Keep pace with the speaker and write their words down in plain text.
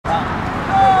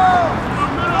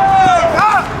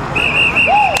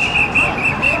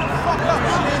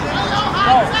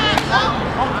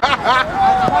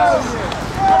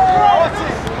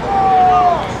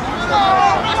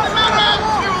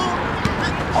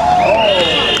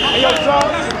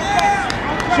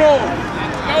Jones,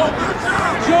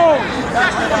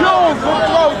 good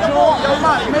throw, Jones.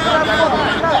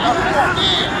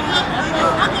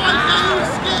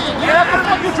 Yeah, that's the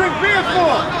fuck you drink beer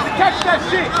for. Catch that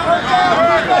shit.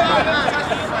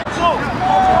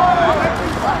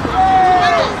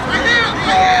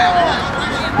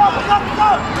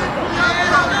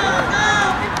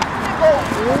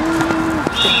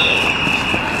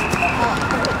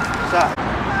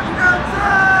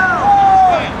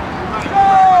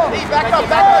 Back up,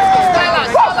 back up.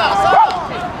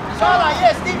 Sala,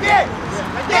 yes, Steve, yeah.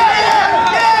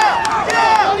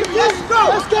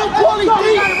 Let's go, Paulie D.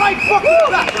 Right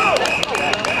fucking back.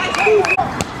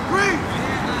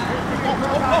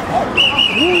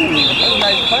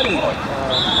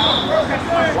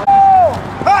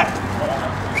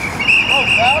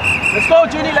 Let's go,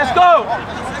 Ginny, let's go.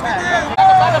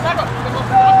 Back up.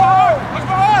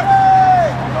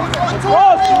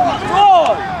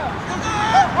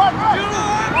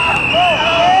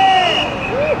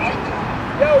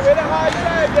 Yo, where the high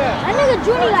side at? I know the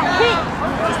Junie like hit.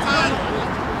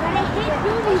 When I hit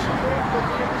Junie.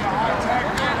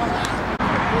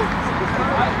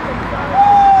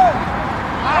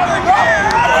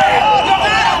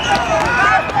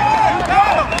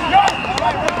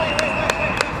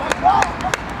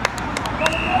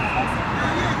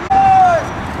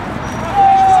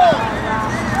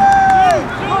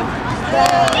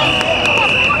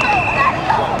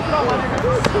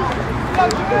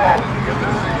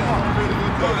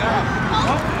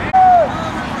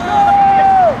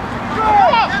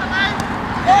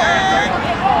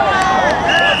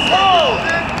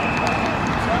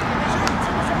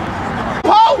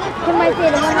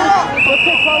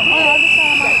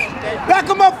 Back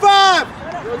him up 5!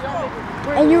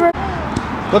 And you were...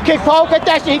 Good kick, Paul. Get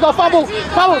that shit. He gonna fumble.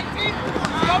 Fumble.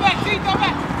 Go back, T, go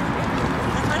back.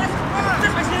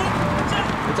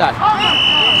 What's that?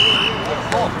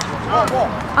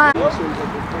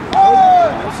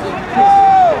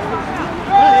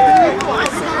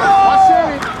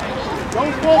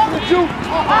 Don't fall for the juke.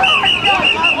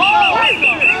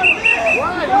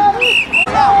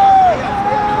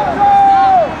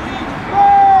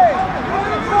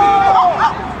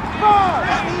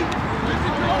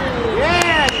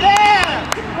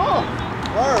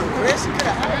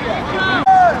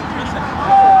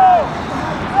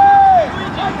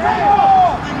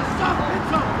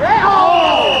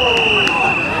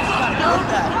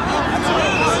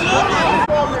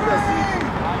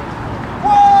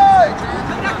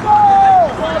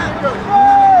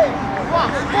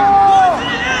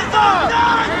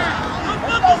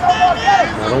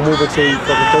 Don't move until you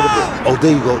fucking throw the ball. Oh,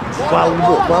 there you go. Follow the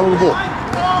ball. Follow the ball.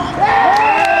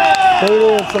 Stay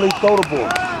there until he throw the ball.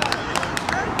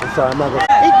 I'm sorry, I'm not going to.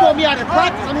 He called me out in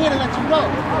practice. I'm here to let you know.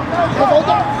 Hold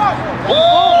on.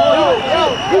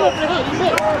 He opened it. He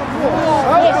hit.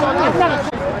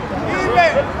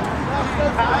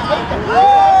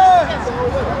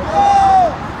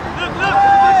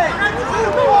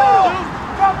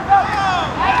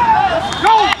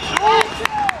 Go!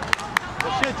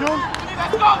 Good shit, June.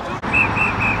 Let's go!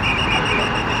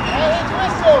 Hey, it's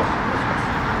whistle!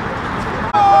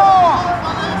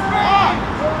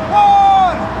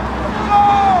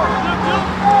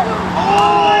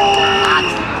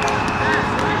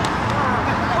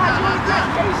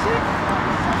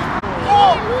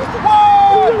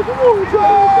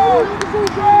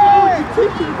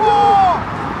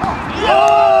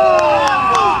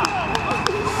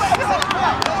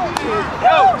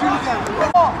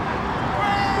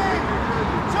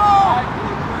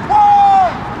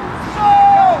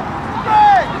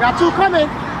 Got two coming.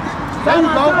 There you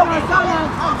go.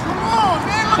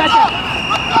 Catch it.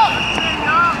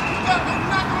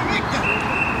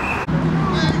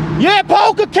 Yeah,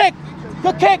 Paul, good kick.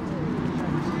 Good kick.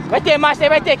 Right there, Match. Stay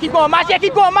right there. Keep going, Match. Yeah,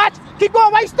 keep going, Match. Keep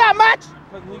going. Why you stop, Match? Is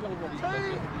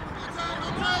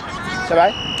that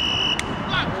right?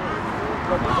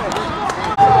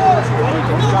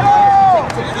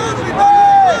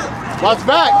 Watch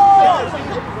back.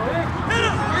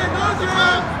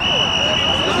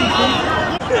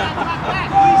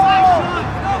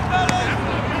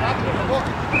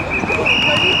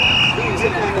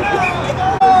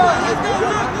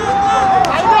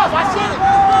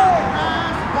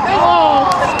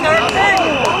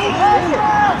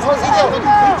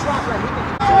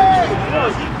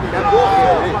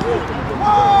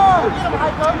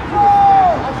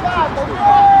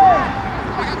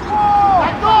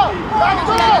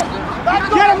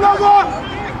 Get him, no more!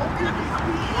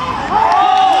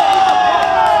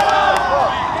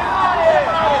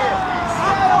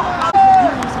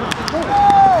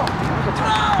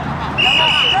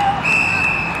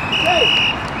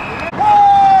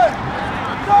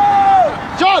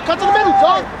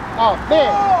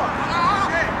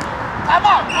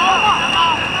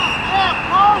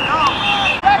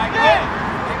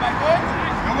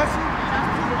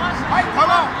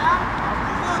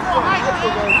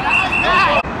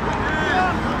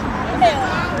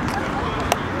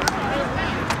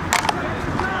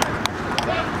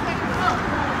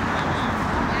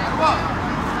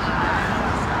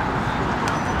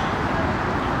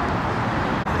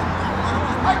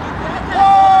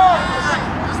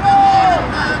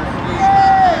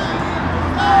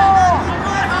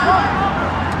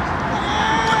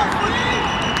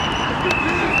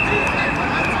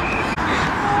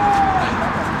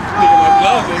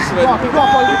 Keep going, keep going,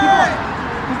 keep going.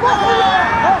 Keep going.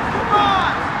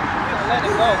 Let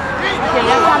it go. Okay,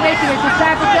 that's not making it. Just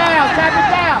tap it down, tap it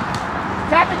down.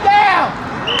 Tap it down.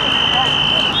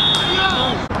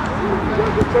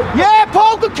 Yeah,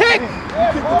 poke a kick. You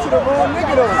kicked it to the wrong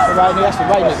nigga though. That's the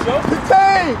right nigga.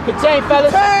 Contain. Contain, fellas.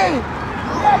 Contain.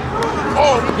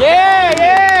 Yeah,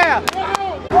 yeah.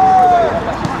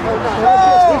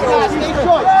 Stay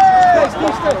short. Stay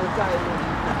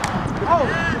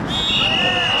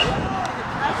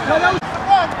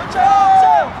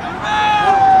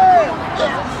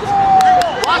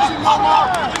watch him, Mama.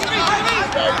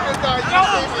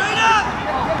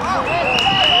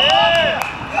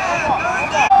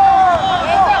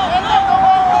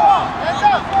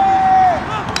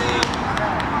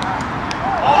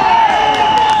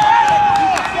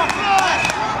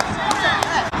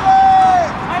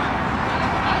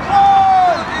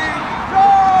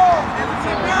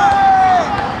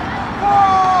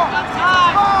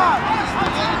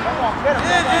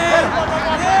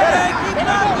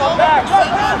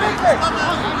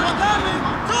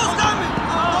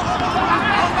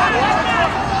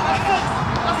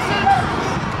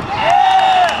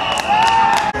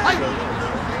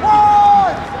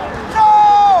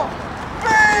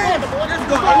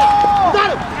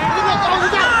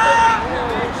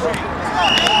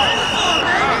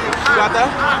 Got that?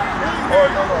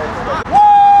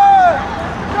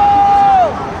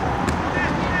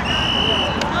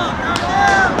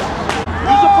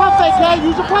 Use a pump fake, man.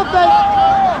 Use a pump fake.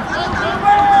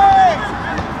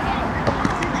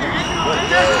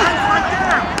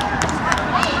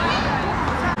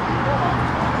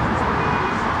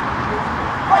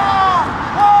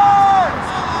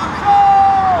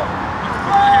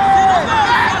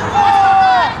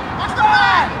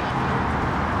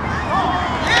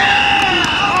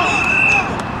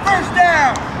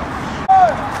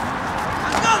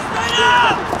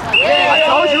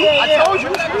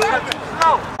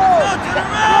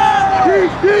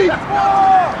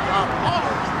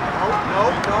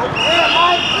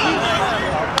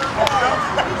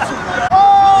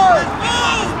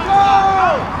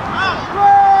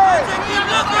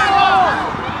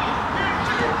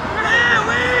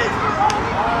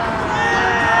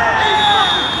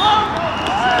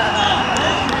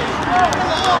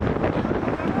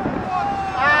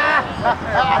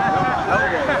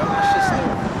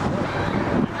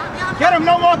 Get him,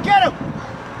 no more, get him!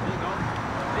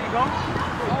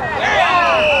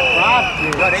 Yo,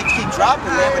 they keep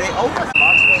dropping, man, but they open.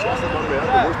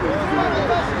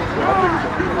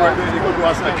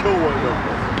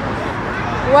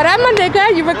 What up, my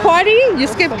nigga? You recording? You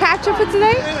skip capture for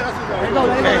today? There you go,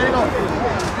 there you go, there you go.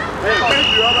 Hey, thank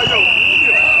you. How about you?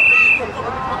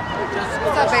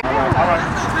 What's up, baby?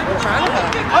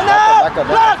 Oh no!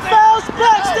 Block, fouls,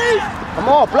 block, Steve! Come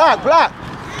on, block, block.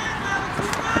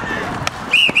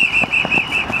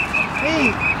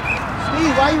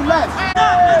 Steve, why you left?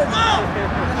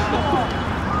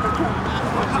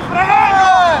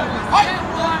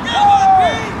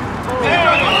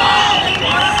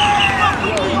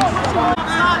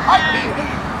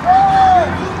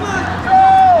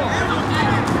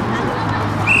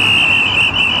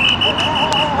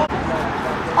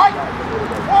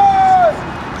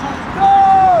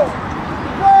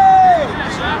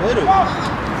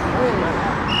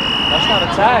 That's not a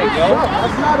tag, yo.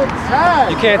 That's not a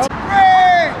tag. You can't.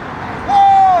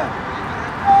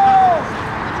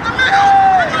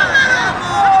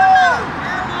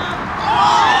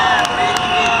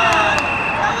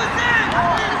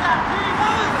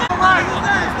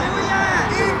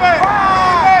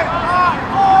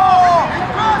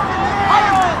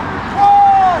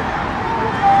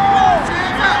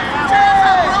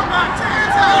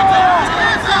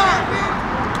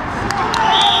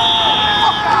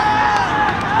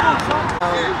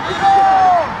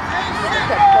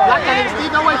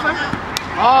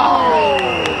 Oh!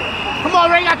 Come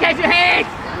on, Ring, I catch your hands!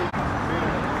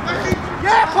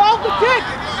 Yeah, Paul, the kick!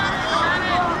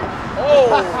 Oh!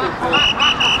 Let's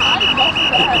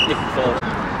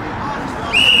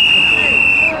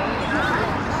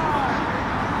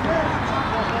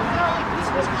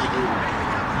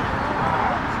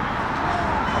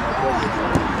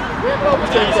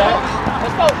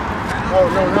go! Oh,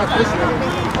 no, not this one.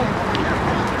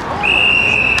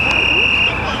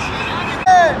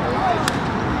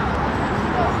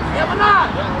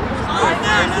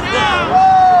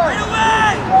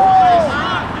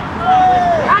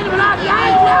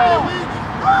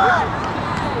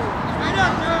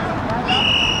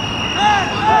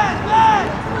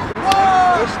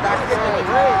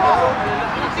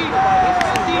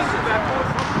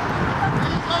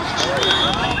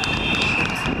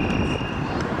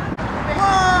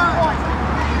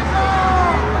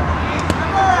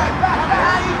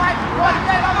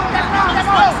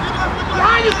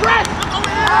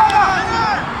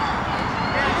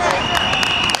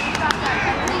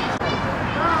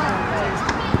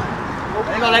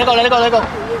 let it go, let it go, let it go.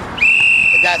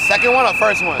 Is that second one or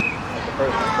first one?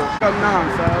 First one.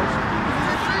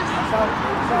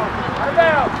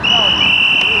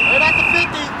 Right at the 50.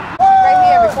 Right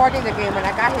here recording the game when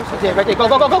I got his shit. Right there, go,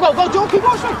 June, keep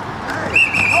going straight.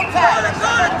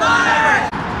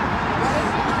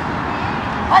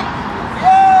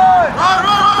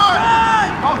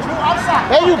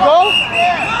 There you go.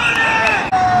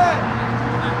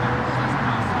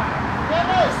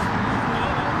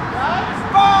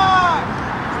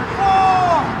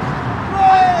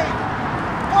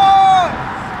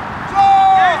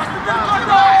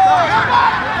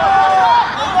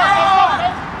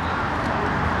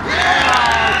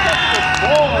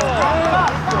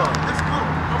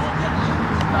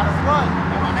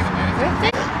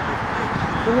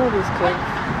 You know these kids.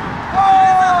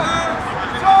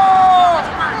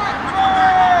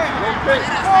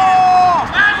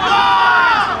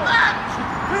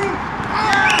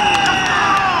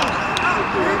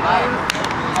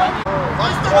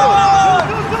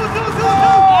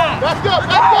 Let's go.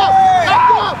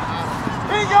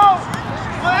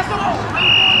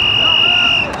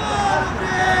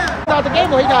 Not the game,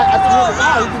 he got, I think he was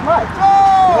out, he was right.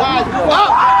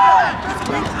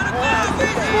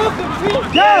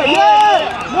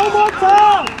 Yeah, one more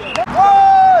time.